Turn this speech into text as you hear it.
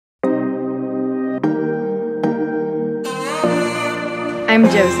I'm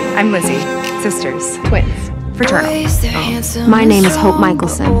Josie. I'm Lizzie. Sisters. Twins. Fraternal. Oh. My name is Hope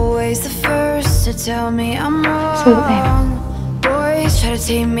Michelson. Smooth name.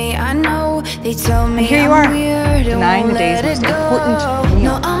 And here you are, denying the day's most important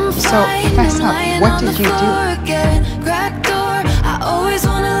meal. So, fess up, what did you do?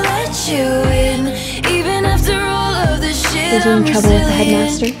 Is in trouble with the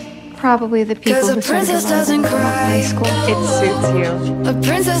headmaster? Probably the people who started running high school. It suits you. A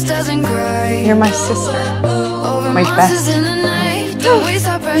princess doesn't cry. You're my sister. My best. You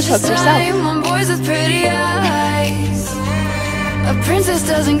took yourself. Boys with pretty eyes. A princess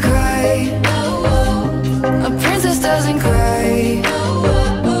doesn't cry. A princess doesn't cry.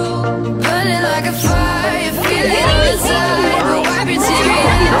 Burning like a fire, feel it all inside. Wipe your teary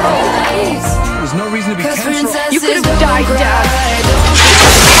eyes. There's no reason to be canceled. You could have died, Dad.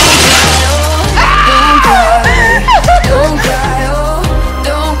 Don't cry, oh.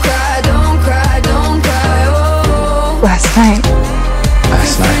 Don't cry, don't cry, don't cry, oh. Last night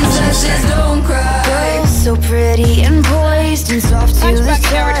was insane. Don't cry. So pretty and poised and soft to the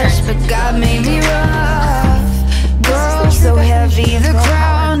touch, but God made me rough. Girls so heavy, the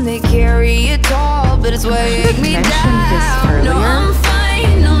crown they carry it tall, but it's weighing me down. No, I'm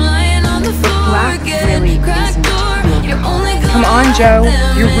fine. I'm lying on the floor again. Cracked door. You're only Come on, Joe.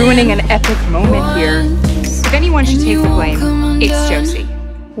 You're ruining an epic moment here. If anyone should take the blame, it's Josie.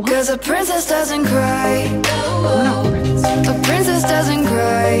 Cause a princess doesn't cry. A princess doesn't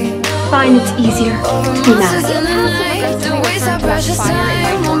cry. Fine, it's easier to be mad. Don't waste our precious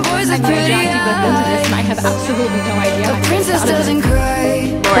time on boys with pretty eyes. I have absolutely no idea. A princess doesn't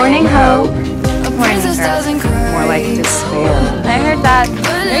cry. Morning, Hope. A princess doesn't cry. More like despair. I heard that.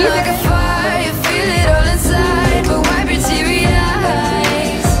 Burning like a fire, feel it all inside, but wipe your teary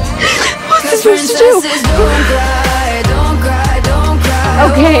eyes. What's this supposed to do? Princesses don't cry, don't cry, don't cry.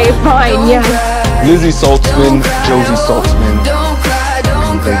 Okay, fine, yeah. Lizzie Saltzman, Josie Saltzman. Don't cry,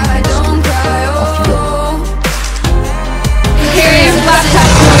 don't cry, don't cry. Off you go. Here is laptop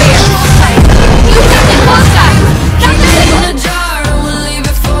Maria. In a jar, I will leave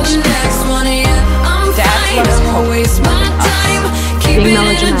it for the next one. Yeah, I'm fine. I won't waste my time. Keep it in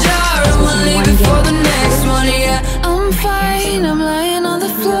a jar, I will leave it for the next one. Yeah, I'm fine. I'm lying on the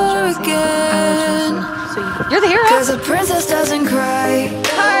floor again. You're the hero. Cause a princess doesn't cry.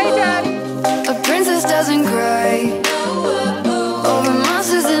 Hi, Daddy. A princess doesn't cry. Over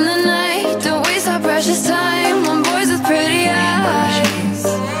monsters in the night. Don't waste our precious time on boys with pretty eyes.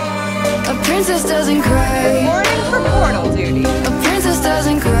 A princess doesn't cry. Morning for portal duty. A princess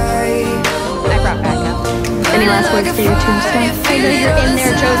doesn't cry. I brought back up. Any last words for your tombstone? I know you're in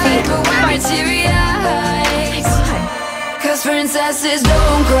there, Josie. Cause princesses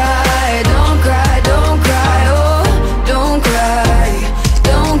don't cry, don't cry, don't cry, oh. Don't cry,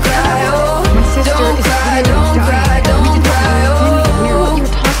 don't cry, oh. My sister Don't is cry, really don't cry, dying. don't cry, oh. What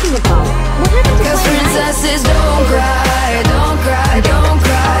you're talking about? What happened to Cause my princesses don't cry, don't cry, don't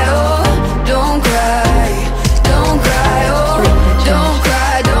cry, oh. Don't cry, don't cry, oh. Don't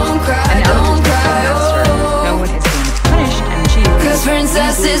cry, don't cry, And now don't that cry, she's become master, no oh. one is being punished, and she Cause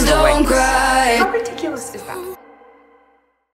princesses don't cry.